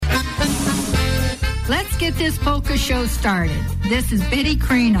Let's get this polka show started. This is Betty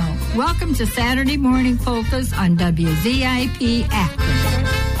Crino. Welcome to Saturday Morning Polkas on WZIP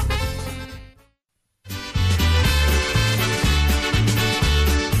Akron.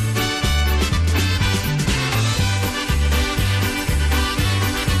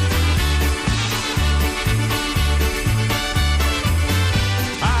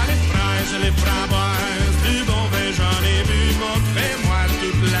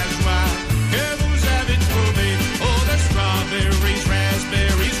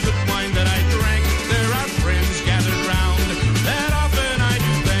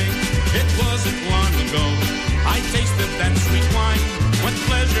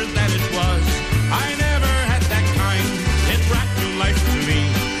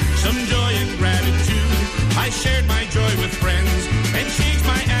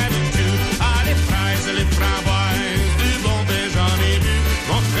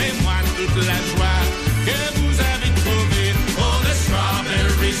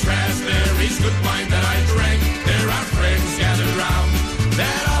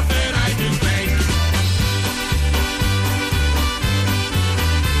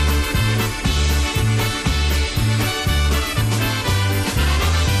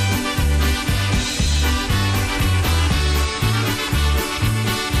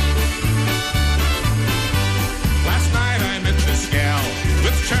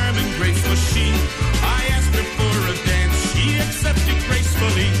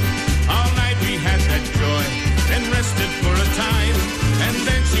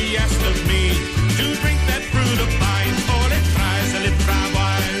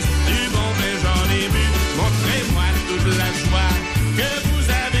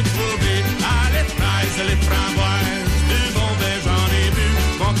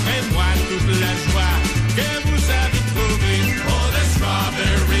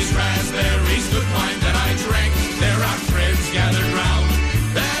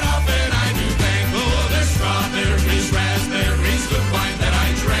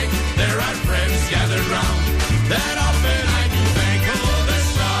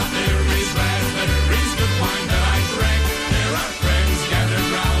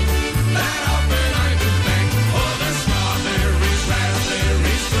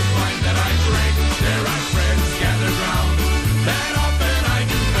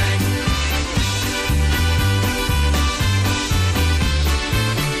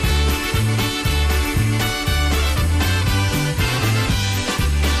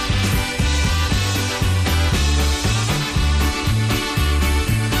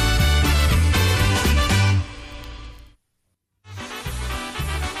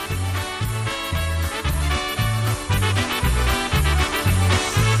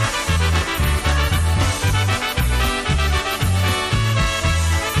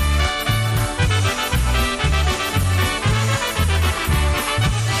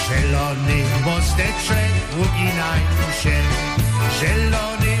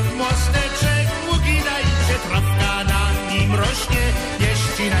 Zielony mostek, łukina i przetrawkana, nie rośnie,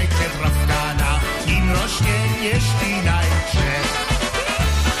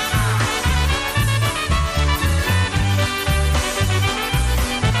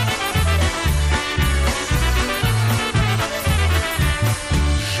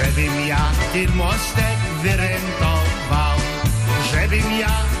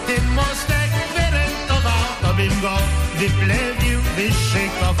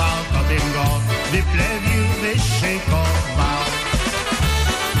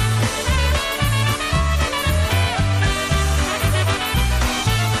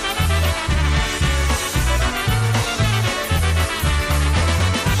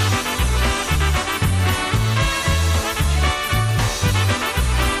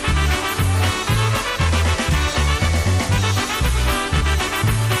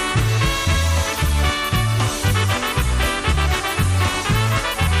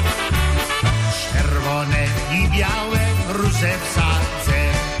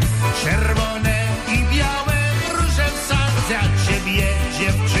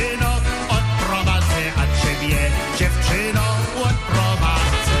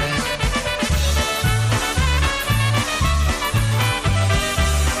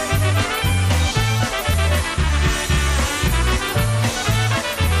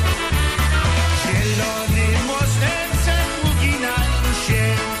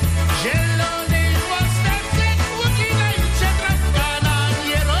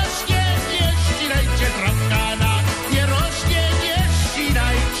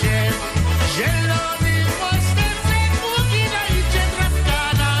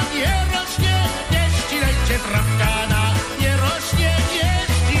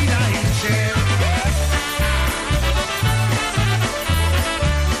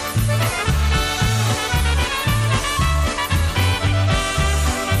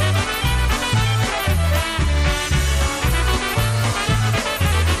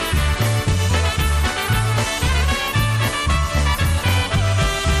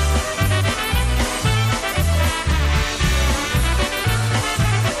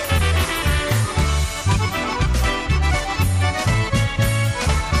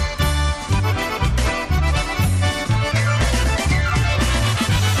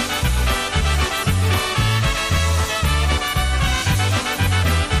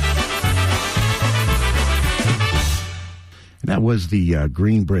 That was the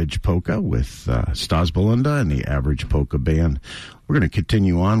Greenbridge Polka with Stas Belinda and the Average Polka Band. We're going to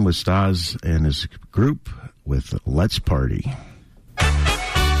continue on with Stas and his group with Let's Party.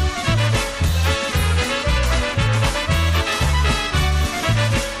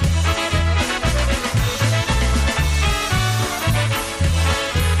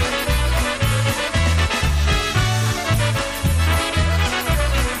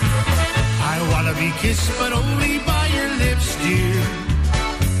 Kiss, but only by your lips, dear,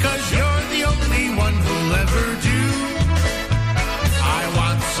 'cause you're the only one who'll ever do. I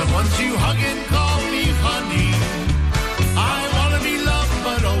want someone to hug and call me honey. I want to be loved,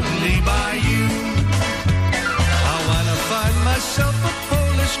 but only by you. I want to find myself a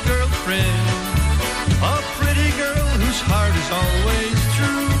Polish girlfriend, a pretty girl whose heart is always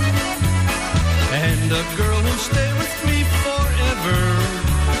true, and a girl who'll stay with me forever.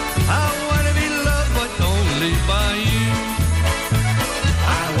 I want to be loved, but only by you.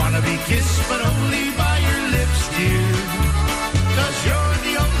 I want to be kissed, but only by your lips, dear, 'cause you're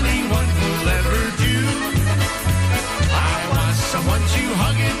the only one who'll ever do. I want someone to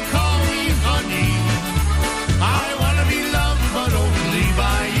hug and call me honey. I want to be loved, but only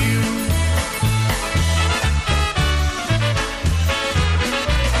by you.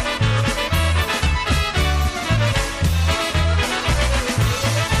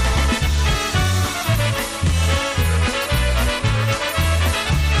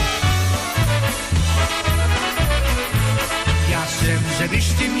 Żebyś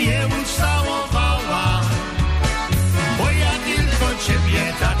ty mnie ucałowała, bo ja tylko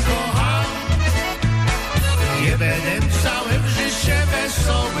ciebie tak kocham. Nie będę całe życie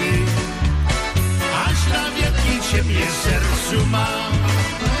wesoły, aż na wieki ciebie w sercu mam.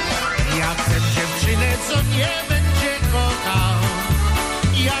 Ja chcę dziewczynę, co mnie będzie kochał.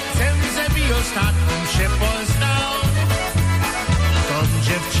 Ja chcę, żeby ostatnią się poznał. Tą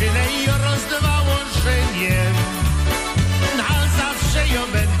dziewczynę i rozdawało, że nie. Ja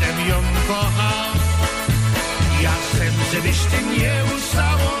będę ją kochał. Ja chcę, żebyś ty mnie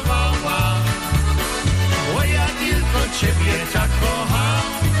ucałowała, bo ja tylko ciebie tak kocham.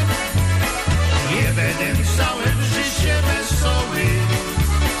 Nie będę całe życie wesoły,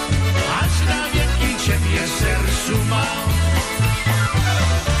 aż na wieki ciebie w sercu mam.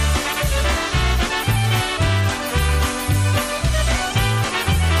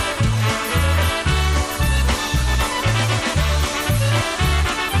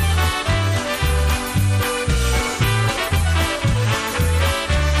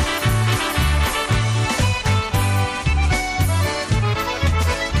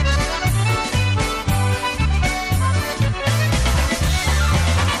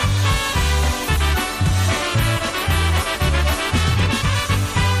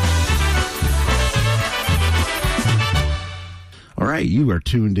 You are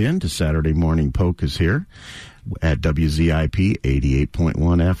tuned in to Saturday Morning Polkas here at WZIP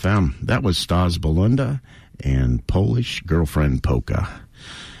 88.1 FM. That was Stas Belinda and Polish Girlfriend Polka.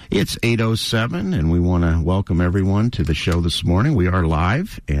 It's 8:07, and we want to welcome everyone to the show this morning. We are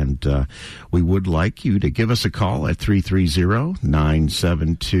live, and we would like you to give us a call at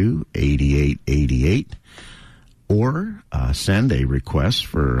 330-972-8888 or send a request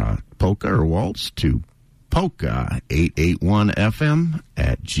for polka or waltz to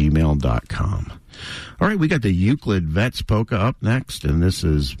polka881fm@gmail.com. All right, we got the Euclid Vets Polka up next, and this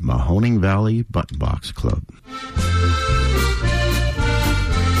is Mahoning Valley Button Box Club.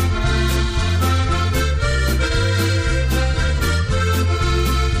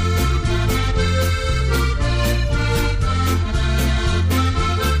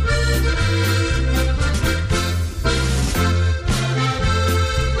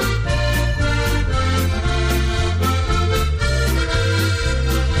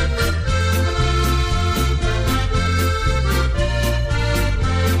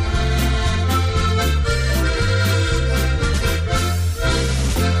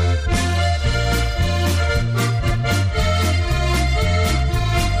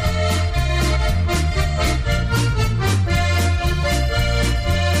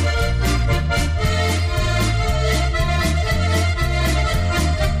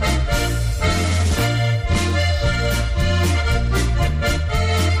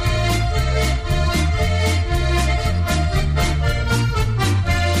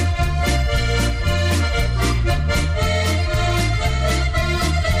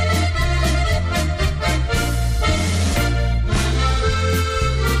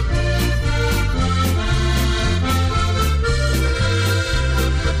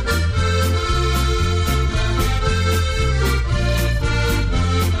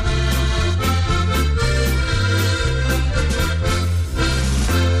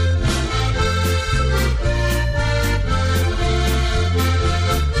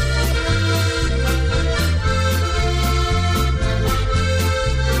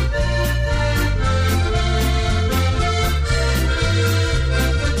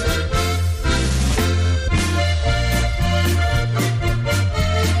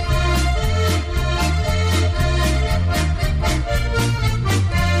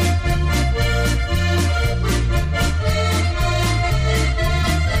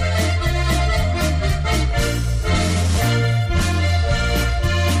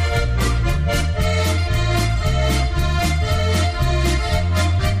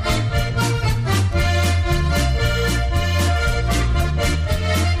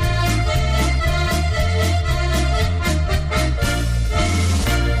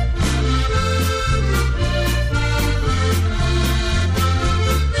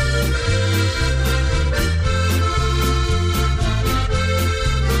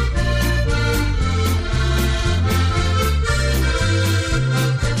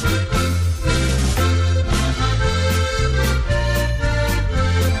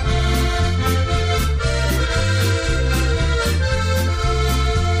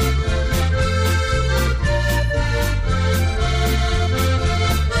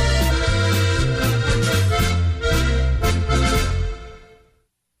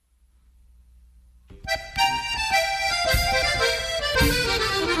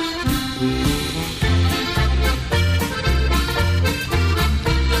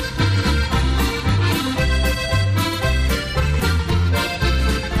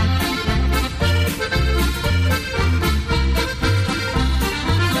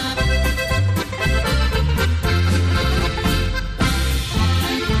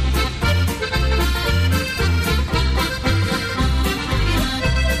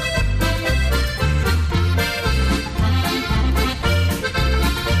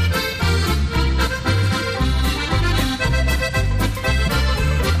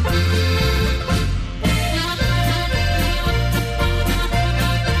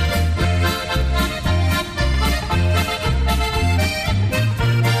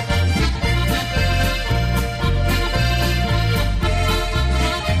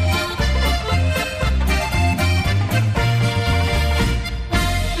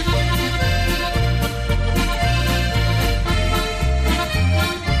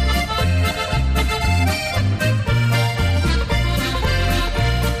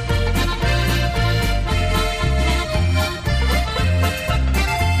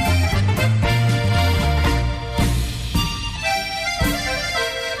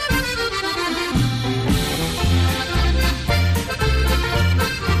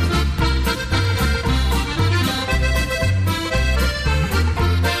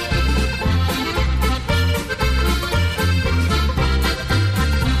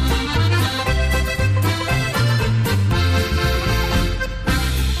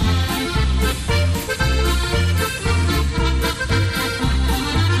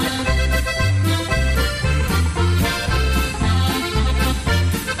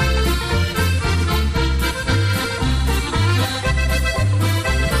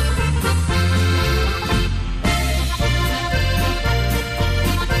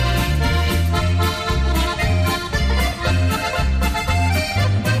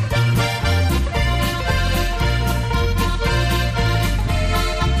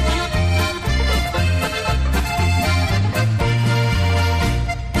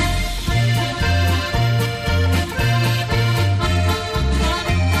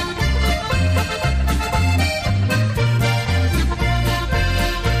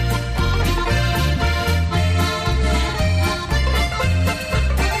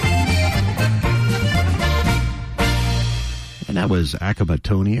 was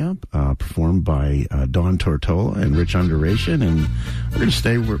Acapatonia, performed by Don Tortola and Rich Underation, and we're going to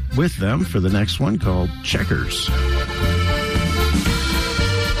stay with them for the next one called Checkers.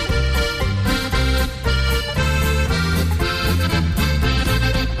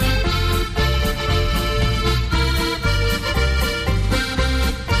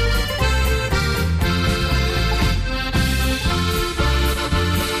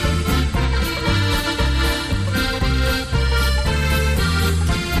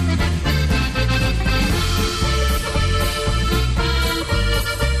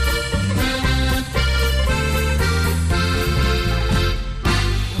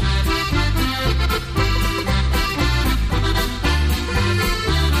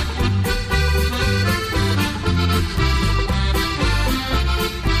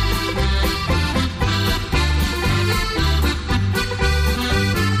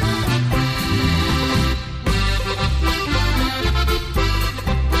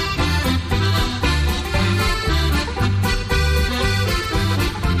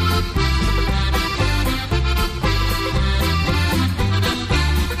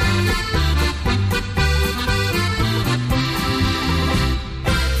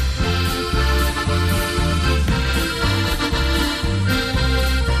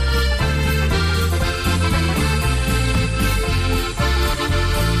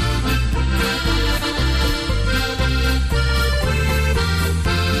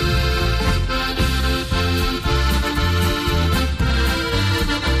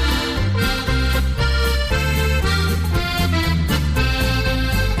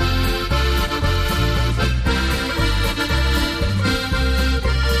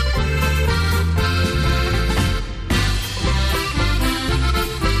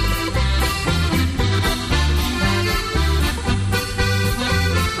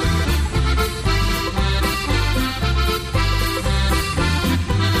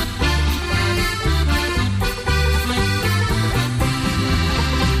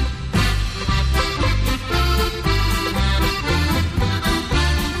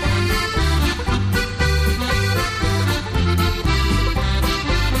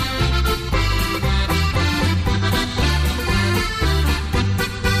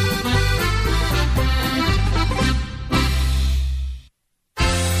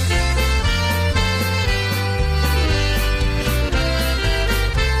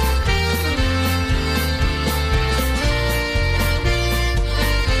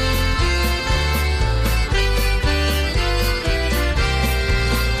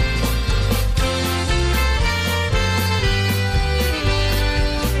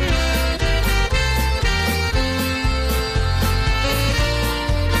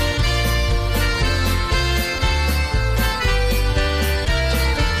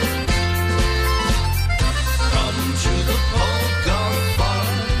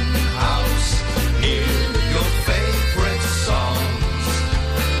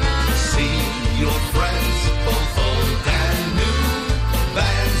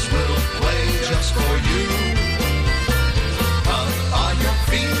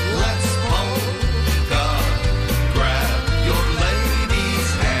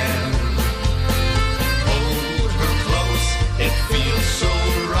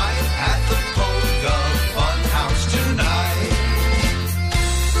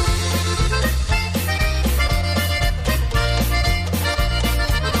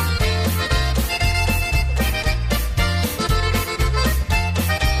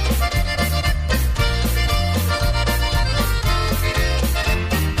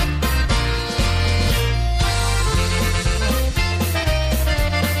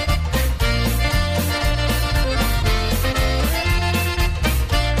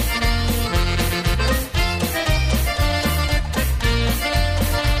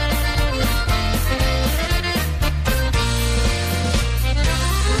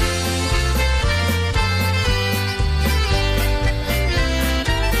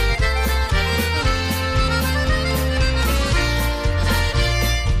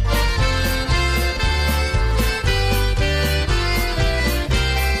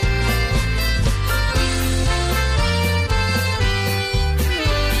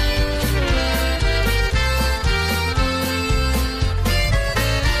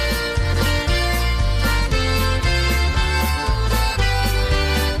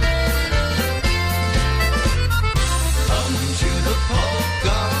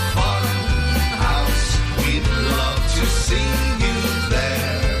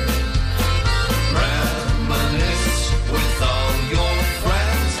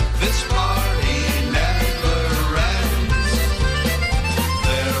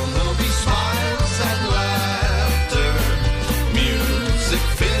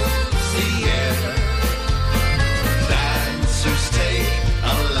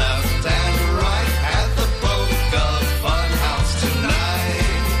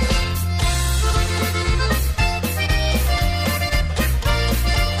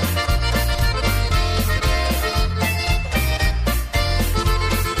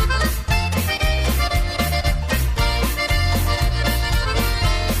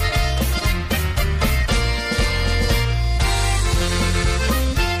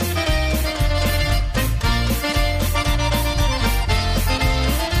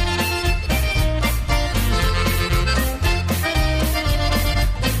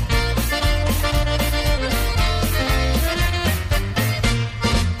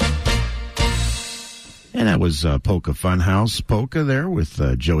 That was Polka Funhouse Polka there with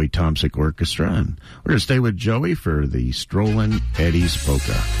Joey Tomsic Orchestra. And we're going to stay with Joey for the Strollin' Eddie's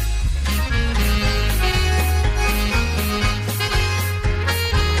Polka.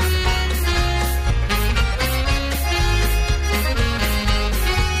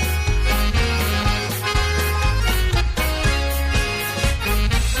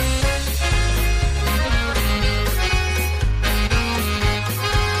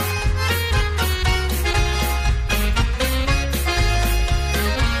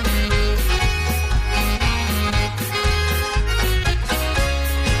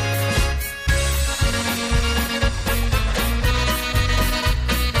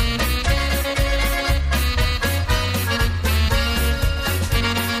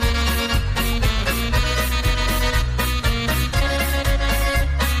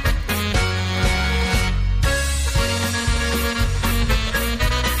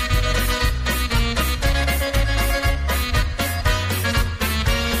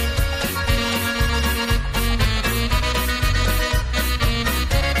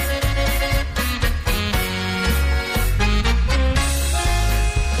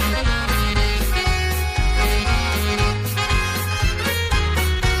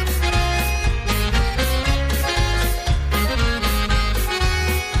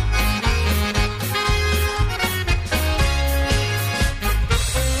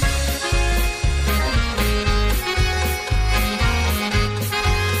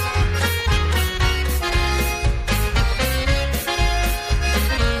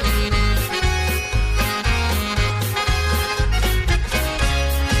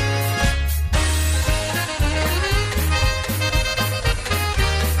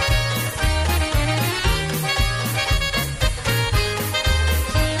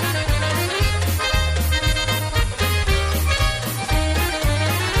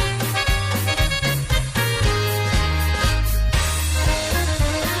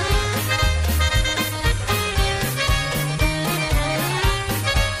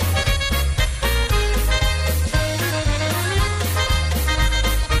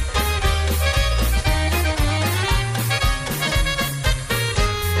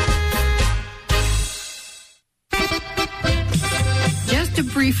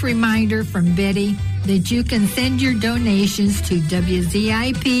 Brief reminder from Betty that you can send your donations to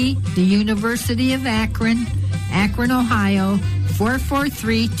WZIP, the University of Akron, Akron, Ohio,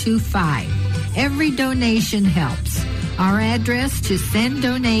 44325. Every donation helps. Our address to send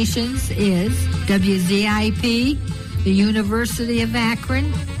donations is WZIP, the University of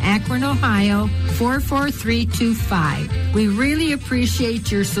Akron, Akron, Ohio, 44325. We really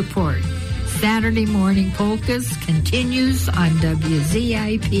appreciate your support. Saturday Morning Polkas continues on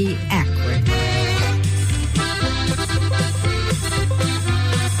WZIP Akron.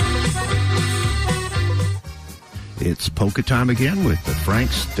 It's polka time again with the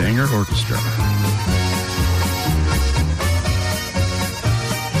Frank Stanger Orchestra.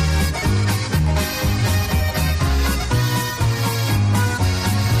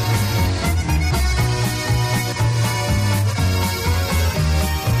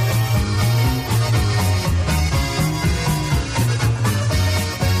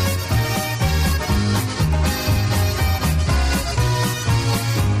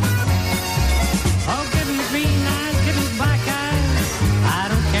 Oh, give 'em green eyes, give 'em black eyes, I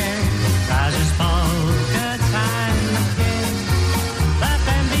don't care. I just fall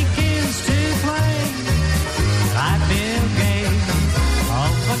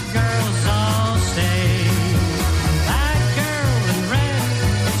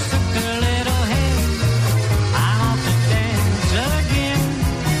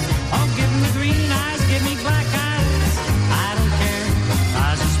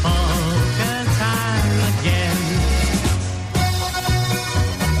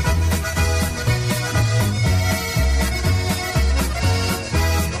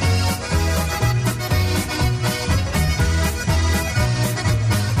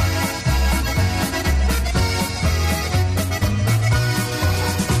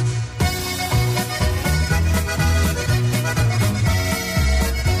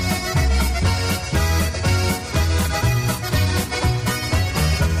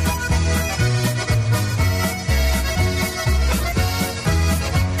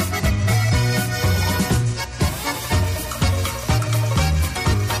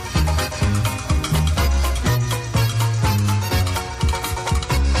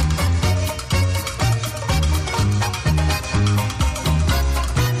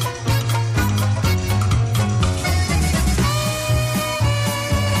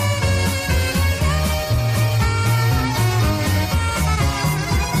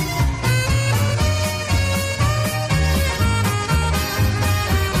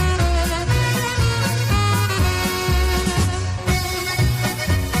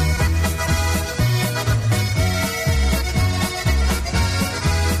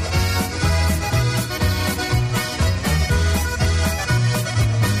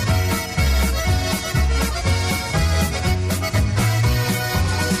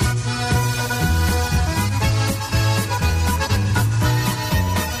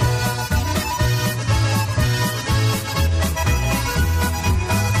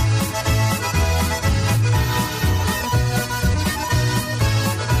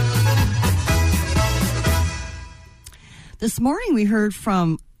this morning we heard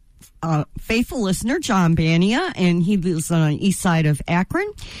from faithful listener John Bania, and he lives on the east side of Akron,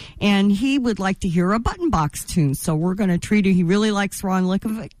 and he would like to hear a Button Box tune. So we're going to treat him. He really likes Ron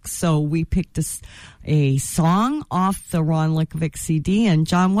Likovic, so we picked a song off the Ron Likovic CD. And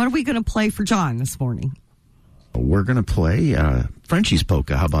John, what are we going to play for John this morning? We're going to play Frenchie's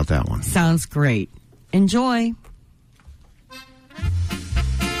Polka. How about that one? Sounds great. Enjoy.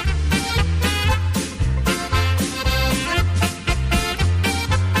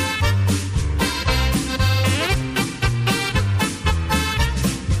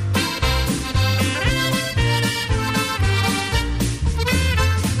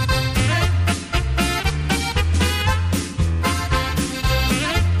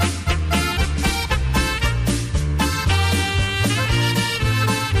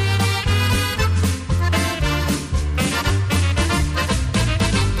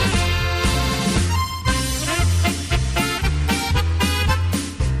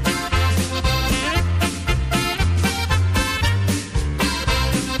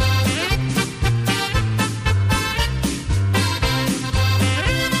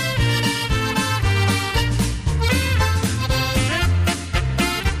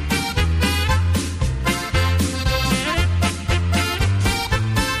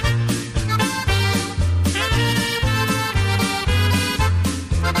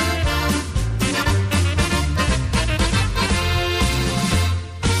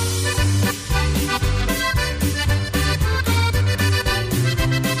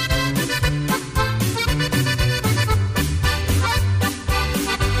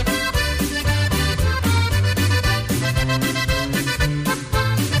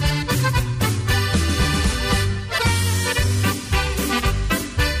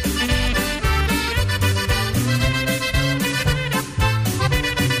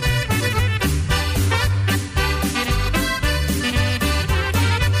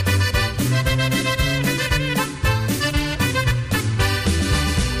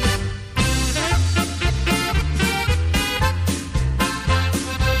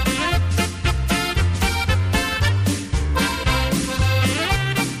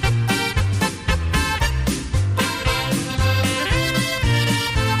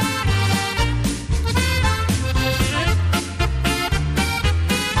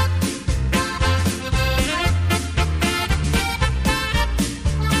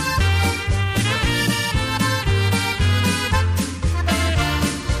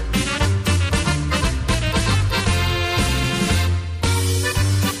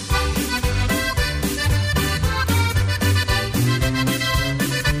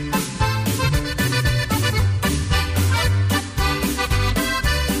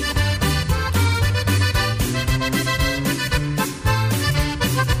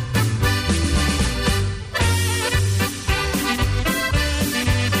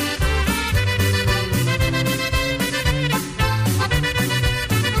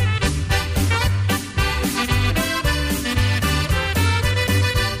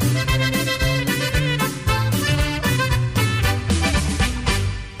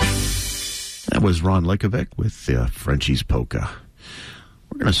 Was Ron Likovic with Frenchie's Polka.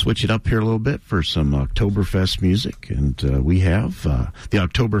 We're going to switch it up here a little bit for some Oktoberfest music, and we have the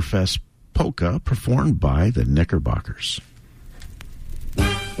Oktoberfest Polka performed by the Knickerbockers.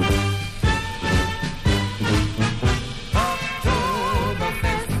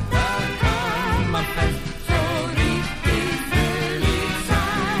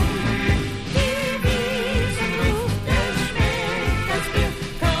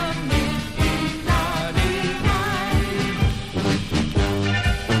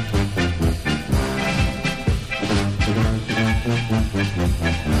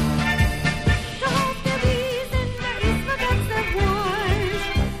 Doch auf der Wiesen, da ist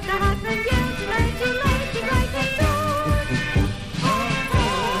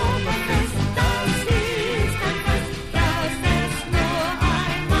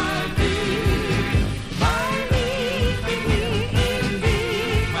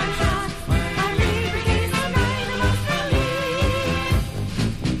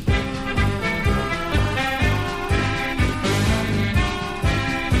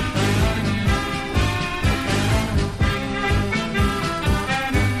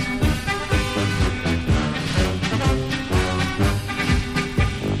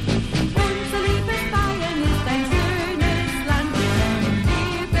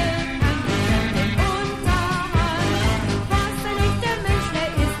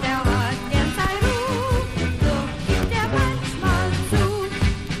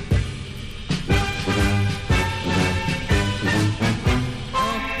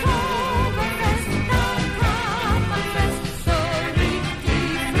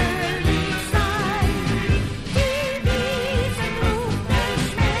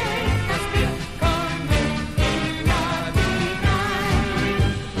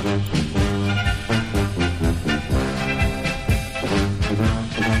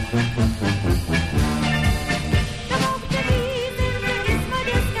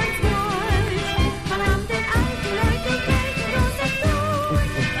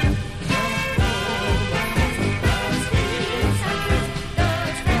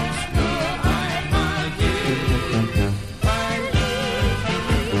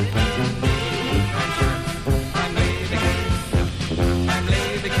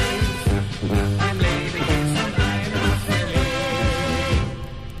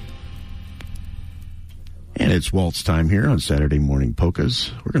It's waltz time here on Saturday Morning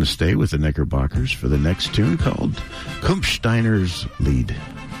Polkas. We're going to stay with the Knickerbockers for the next tune called Kumpsteiner's Lied.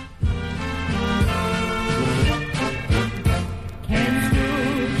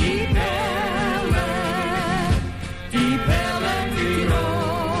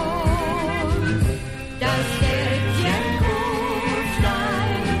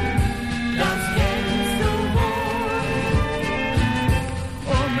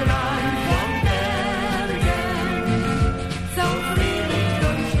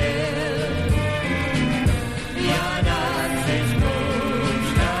 Ja, das ist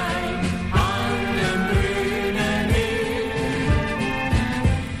gut.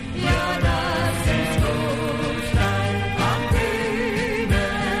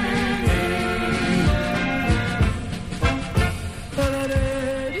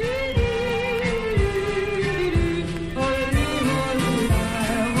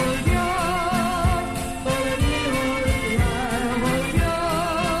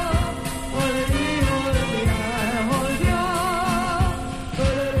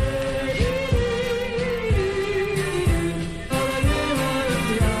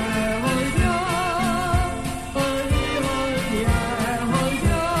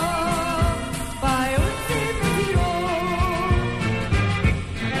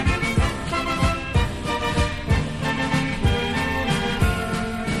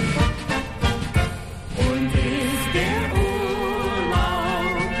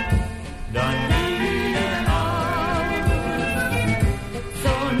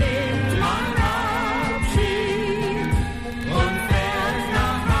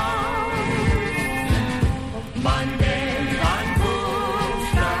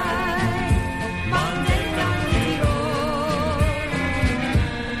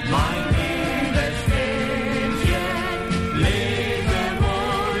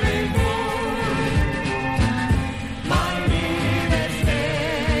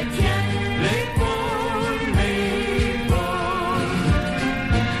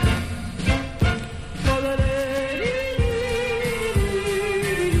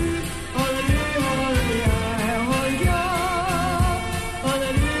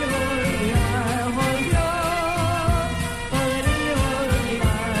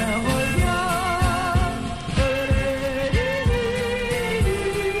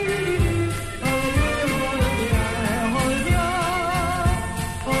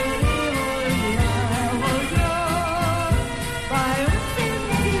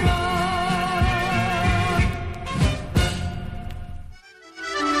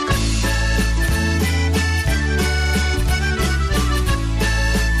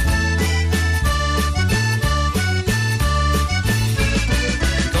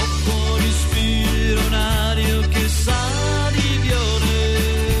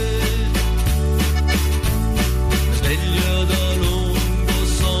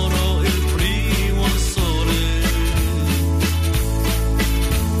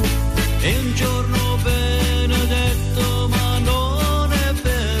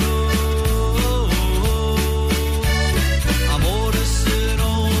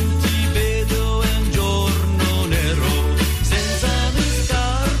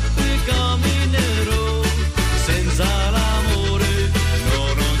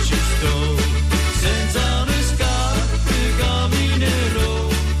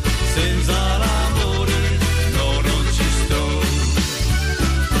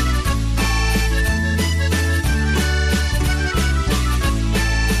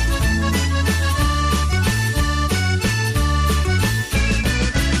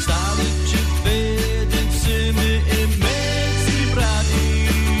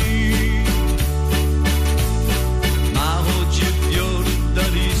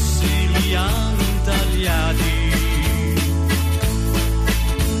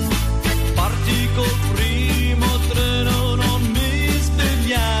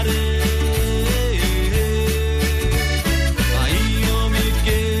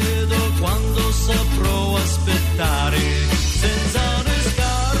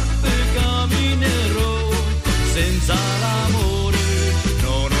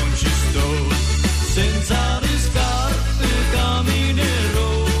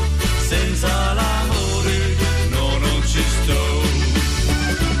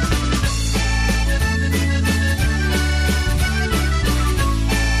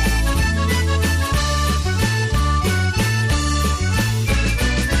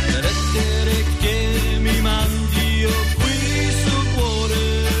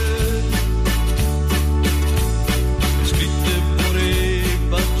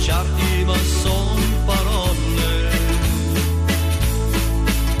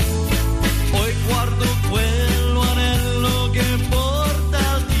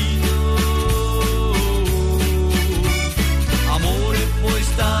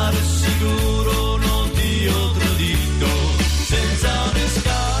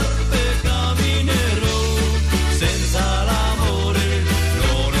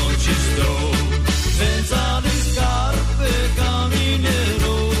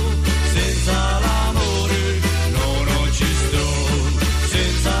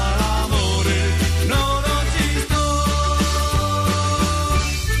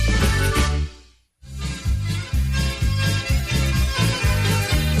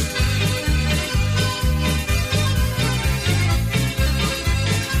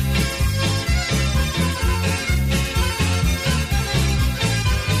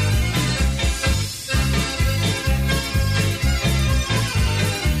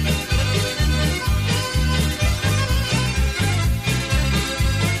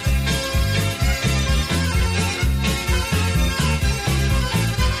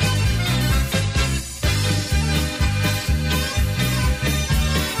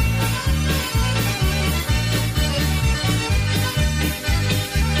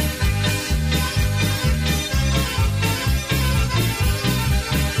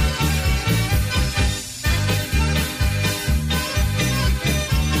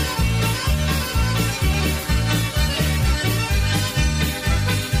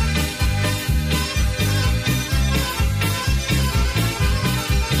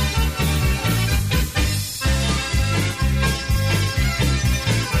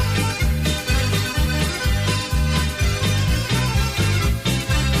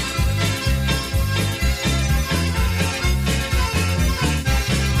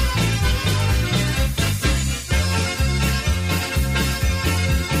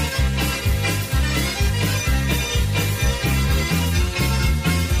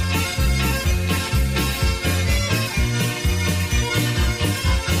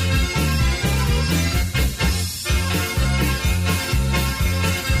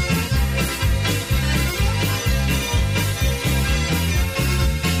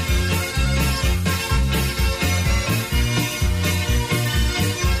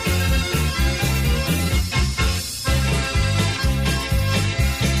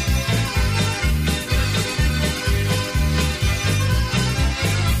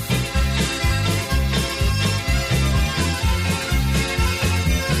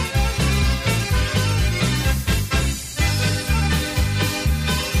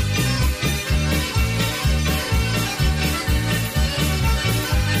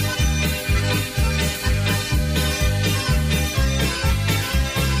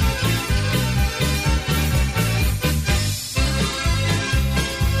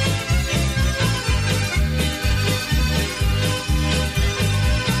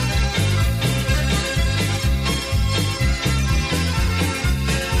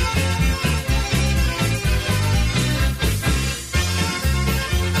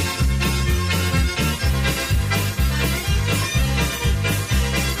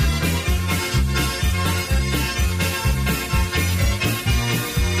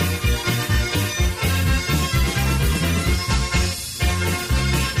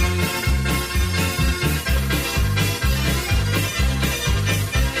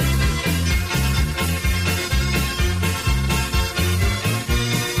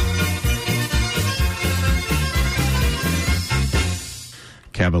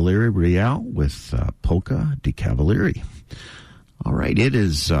 Cavaliere Real with Polka de Cavaliere. All right, it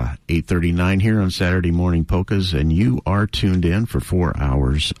is 8:39 here on Saturday Morning Polkas, and you are tuned in for 4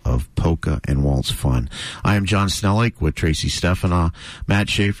 hours of polka and waltz fun. I am John Snellick with Tracy Stefanow, Matt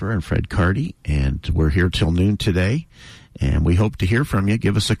Schaefer, and Fred Carty, and we're here till noon today, and we hope to hear from you.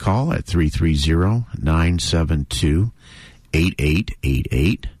 Give us a call at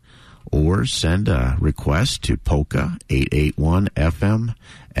 330-972-8888, or send a request to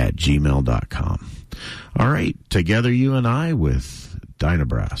polka881fm@gmail.com. All right, together you and I with Dinah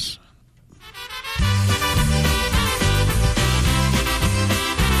Brass.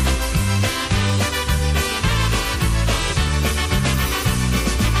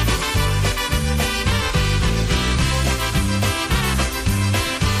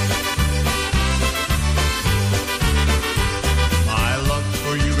 My love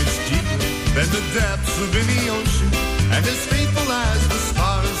for you is deeper than the depths of any ocean, and as faithful as the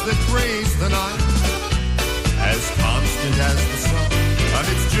stars that grace the night, as constant as the sun on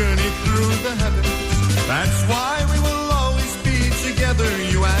its journey through the heavens. That's why we will always be together,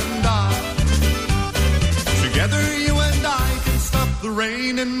 you and I. Together you and I can stop the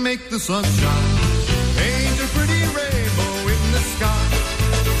rain and make the sun shine. Paint a pretty rainbow in the sky.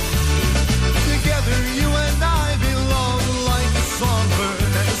 Together you and I belong like a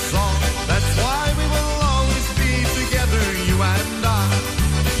songbird and a song. That's why we will always be together, you and I.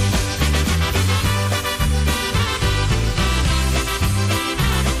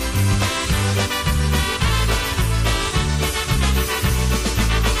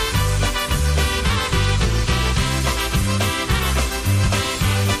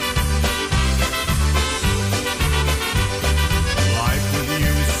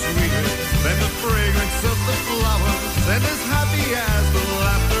 And as happy as the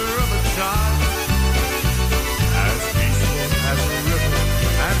laughter of a child, as peaceful as a river,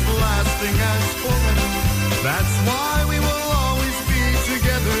 as lasting as forever. That's why we will always be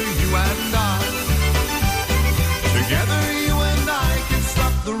together, you and I. Together you and I can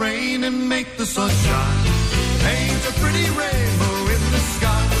stop the rain and make the sun shine. Paint a pretty rainbow in the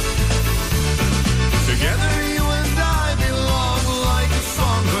sky. Together you and I belong like a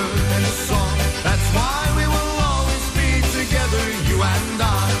songbird and a song. That's why we will together, you and I.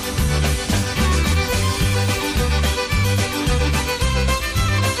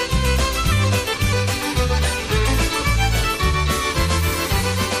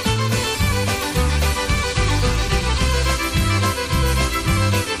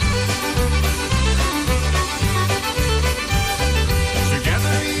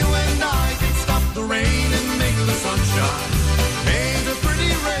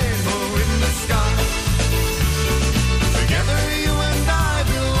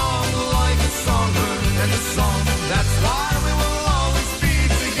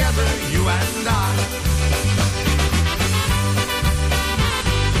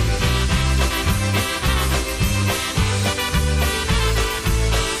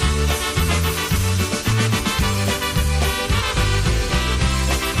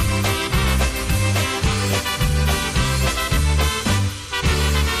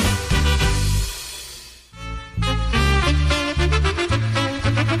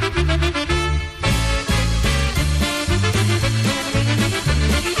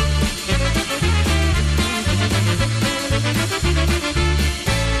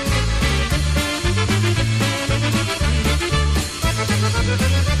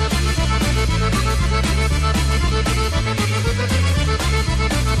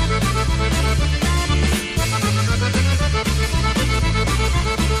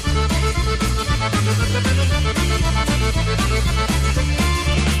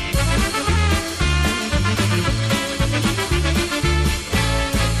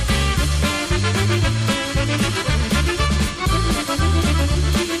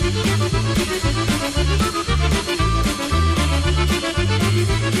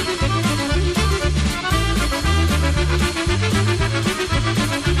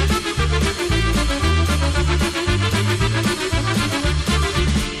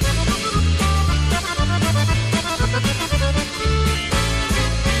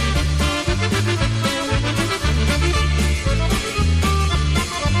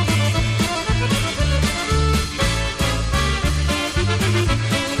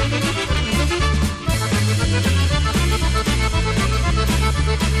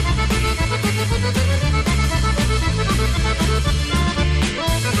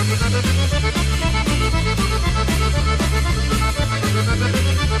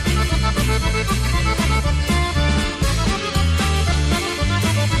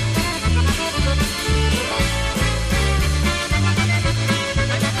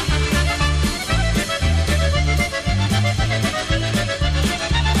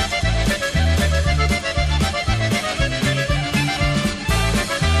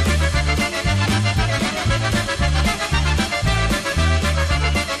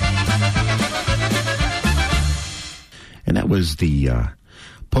 was the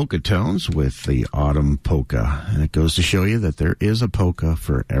Polka Tones with the Autumn Polka. And it goes to show you that there is a polka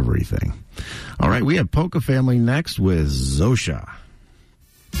for everything. All right, we have Polka Family next with Zosha.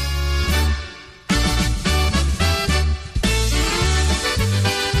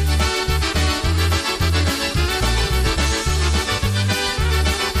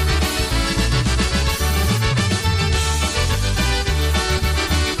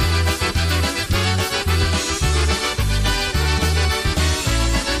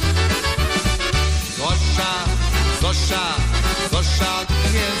 Zosia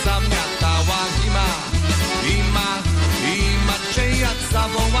nie zamiatała ima czyja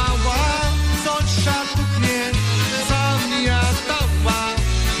zawołała. Zosia nie zamiatała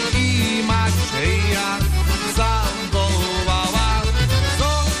ima czyja zawołała.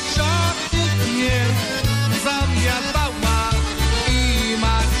 Zosia nie zamiatała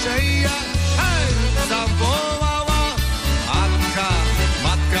ima czyja zawołała.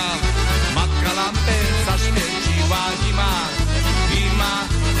 Matka lampę zaświeciła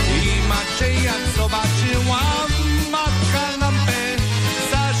ima czyja zobaczyła. Matka lampę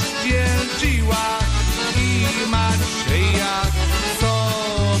zaświeciła ima czyja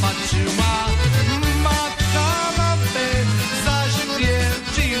zobaczyła. Matka lampę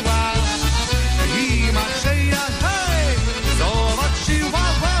zaświeciła ima czyja zobaczyła.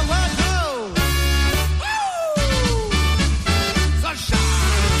 Zosia!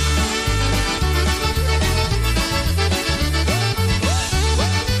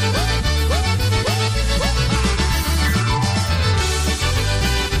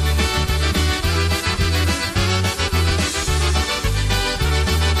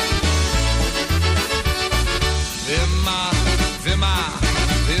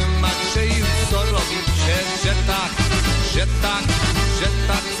 Że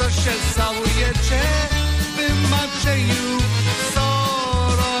tak, co się całujecie, wy Macieju, co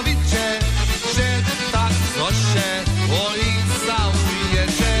robicie? Że tak, co się oj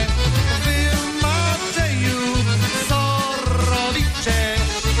całujecie, wy Macieju, co robicie?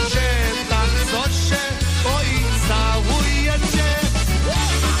 Że tak, co się oj całujecie?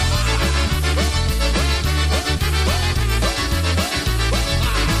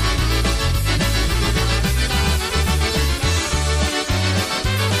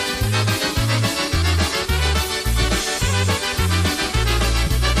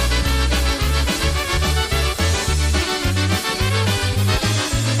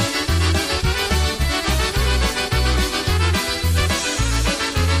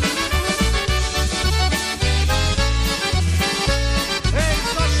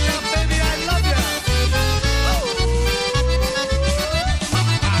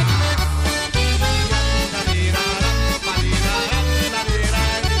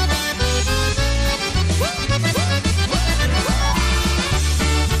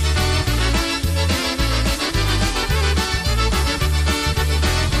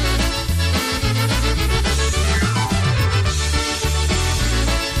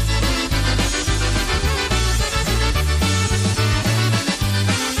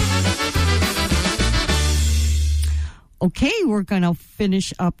 Okay, we're going to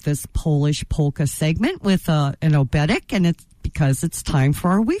finish up this Polish polka segment with an obetic, and it's because it's time for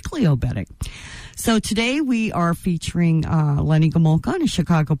our weekly obetic. So today we are featuring Lenny Gomulka and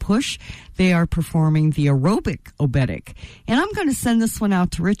Chicago Push. They are performing the aerobic obetic. And I'm going to send this one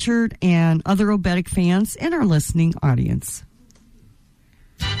out to Richard and other obetic fans and our listening audience.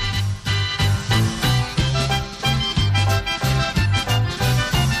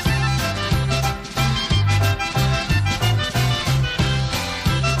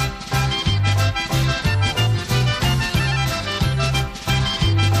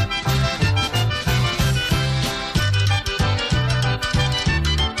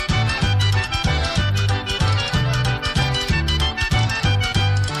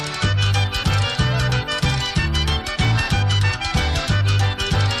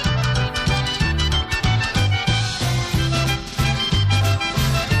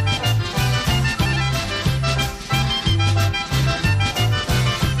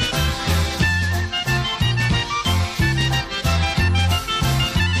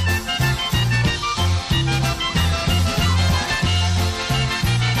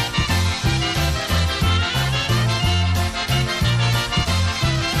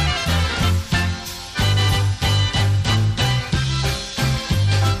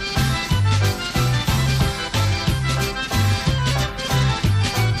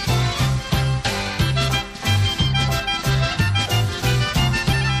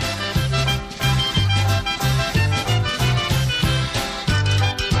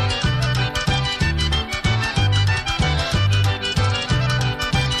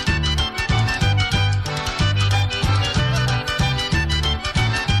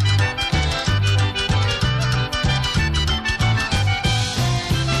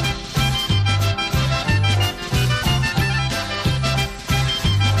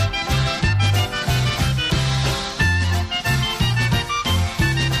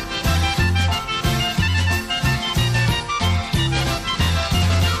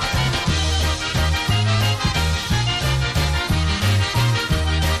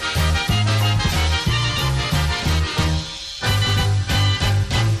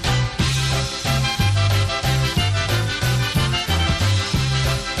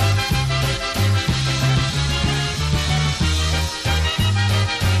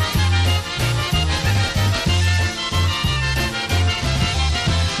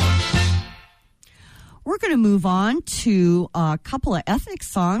 going to move on to a couple of ethnic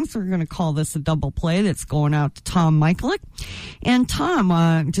songs. We're going to call this a double play that's going out to Tom Michaelick. And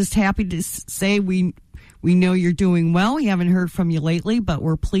Tom, just happy to say we know you're doing well. We haven't heard from you lately, but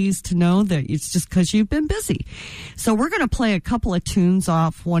we're pleased to know that it's just because you've been busy. So we're going to play a couple of tunes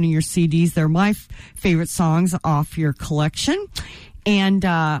off one of your CDs. They're my favorite songs off your collection. And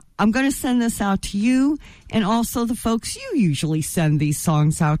I'm going to send this out to you and also the folks you usually send these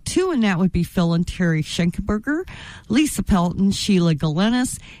songs out to, and that would be Phil and Terry Schenkenberger, Lisa Pelton, Sheila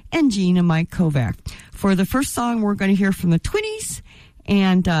Galenis, and Gina Mike Kovac. For the first song, we're going to hear from the Twinnies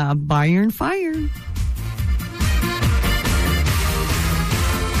and Bayern Fire.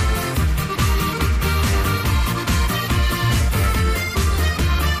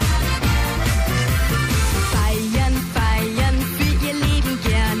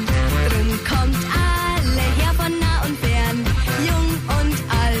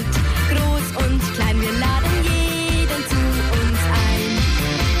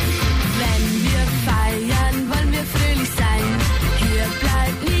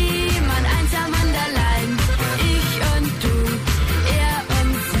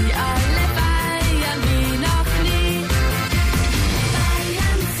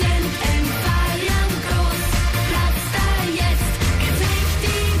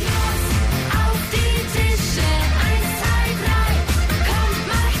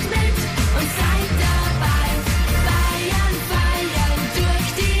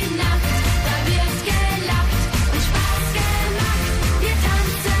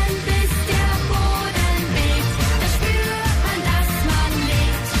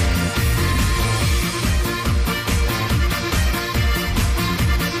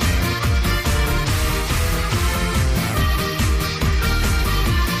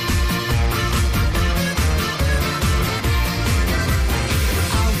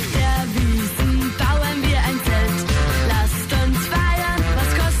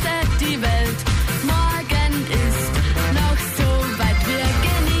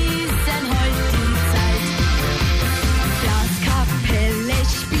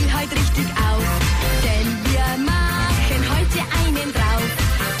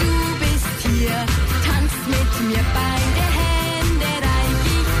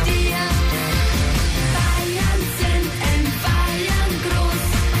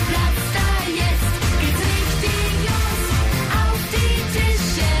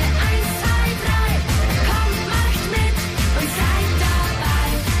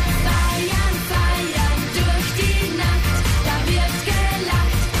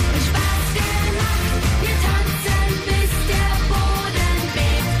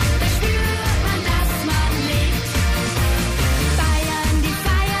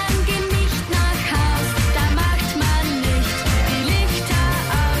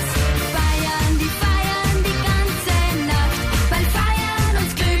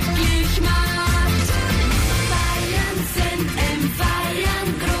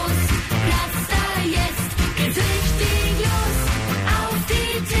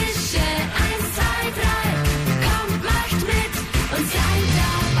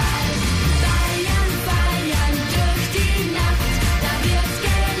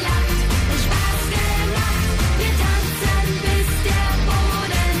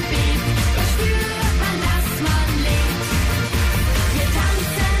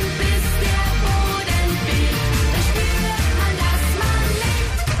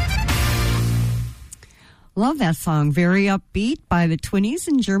 Love that song. Very upbeat by the Twinnies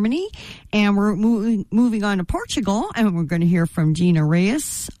in Germany. And we're moving on to Portugal, and we're going to hear from Gina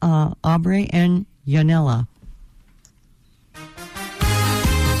Reyes, Aubrey, and Yanela.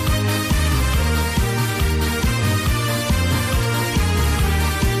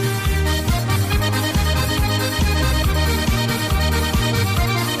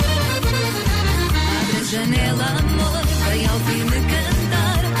 Janela, amor, vem ouvir-me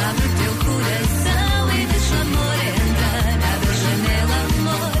cantar. Abre teu coração e deixa o amor entrar. Abre a janela,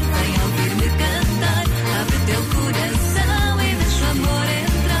 amor, vem ouvir-me cantar. Abre teu coração e deixa o amor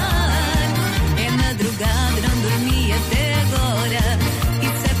entrar. É madrugada.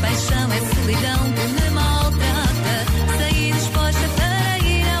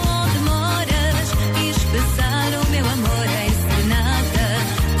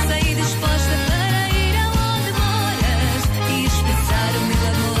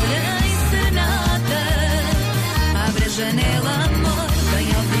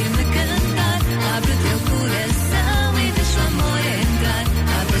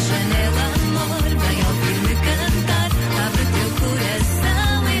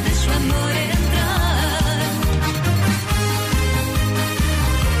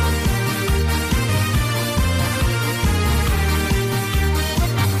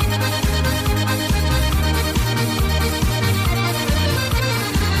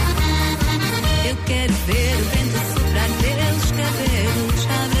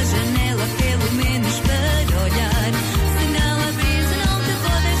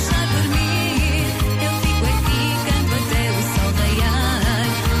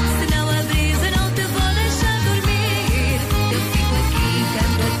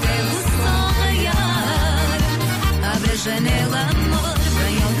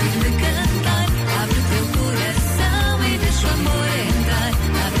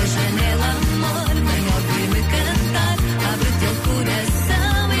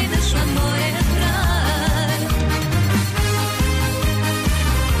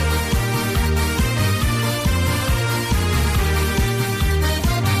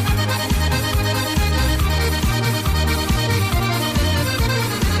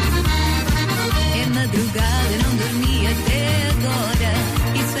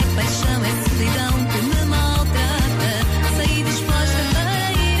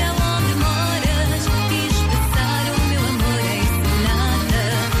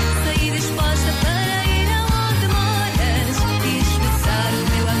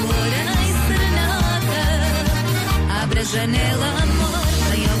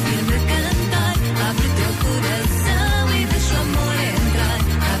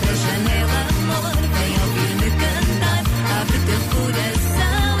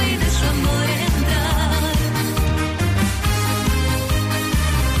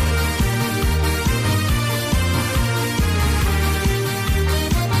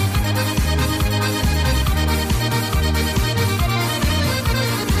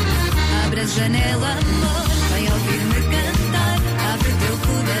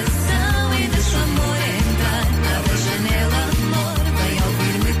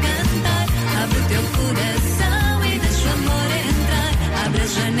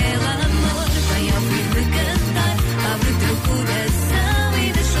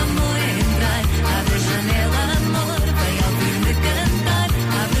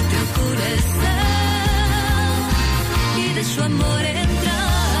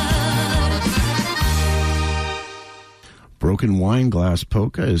 Broken Wine Glass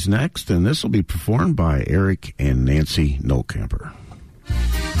Polka is next, and this will be performed by Eric and Nancy Nolkamper.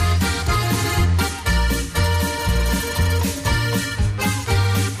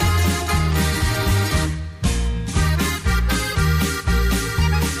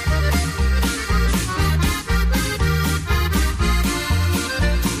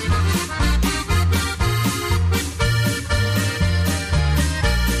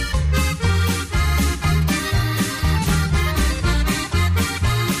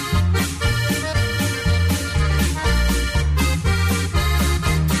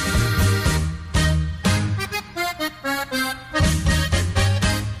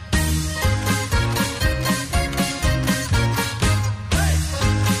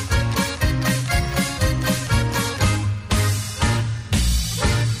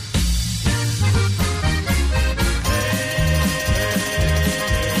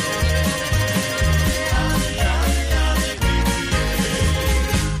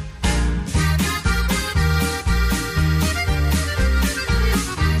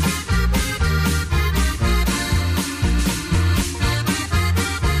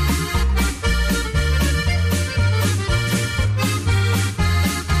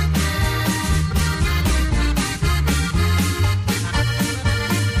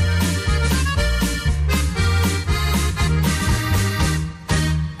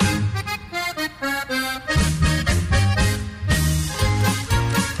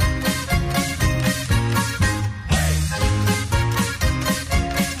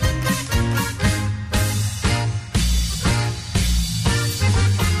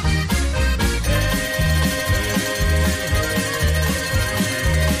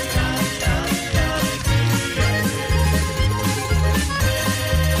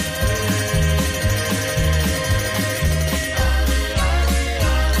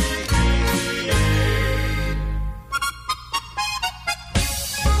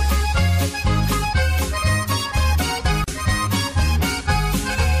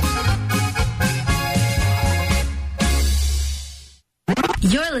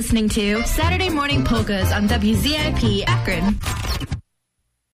 You're listening to Saturday Morning Polkas on WZIP Akron.